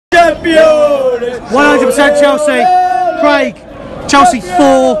100% Chelsea. Craig, Chelsea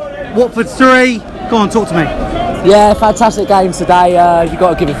 4, Watford 3. Go on, talk to me. Yeah, fantastic game today. You've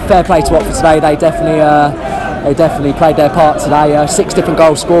got to give a fair play to Watford today. They definitely played their part today. 6 different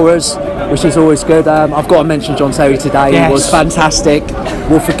goal scorers, which is always good. I've got to mention John Terry today. Yes. He was fantastic.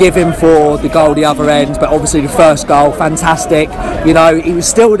 We'll forgive him for the goal the other end, but obviously the first goal, fantastic. You know, he was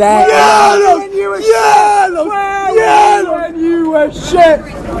still there. When you were shit.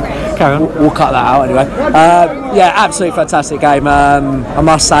 Carry on. We'll cut that out anyway. Yeah, absolutely fantastic game. I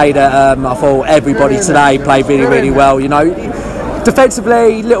must say that I thought everybody today played really, really well. You know,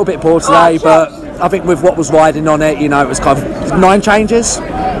 defensively a little bit poor today, but I think with what was riding on it, you know, it was kind of 9 changes.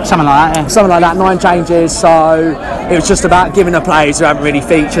 Something like that, yeah. Something like that, 9 changes. So it was just about giving the players who haven't really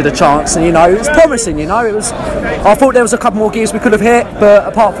featured a chance, and you know, it was promising. You know, it was. I thought there was a couple more gears we could have hit, but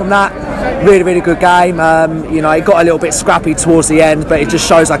apart from that, really, really good game. You know, it got a little bit scrappy towards the end, but it just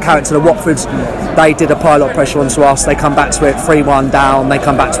shows our character. The Watfords, they did apply a lot of pressure onto us. They come back to it 3-1 down. They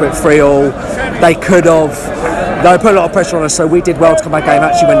come back to it 3-all. They could have. They put a lot of pressure on us, so we did well to come back game,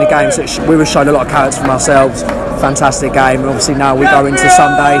 actually win the game. So we were showing a lot of character from ourselves. Fantastic game. And obviously now we go into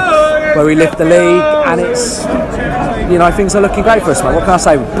Sunday where we lift the league, and it's, you know, things are looking great for us, mate. What can I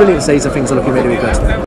say? Brilliant season. Things are looking really, really good.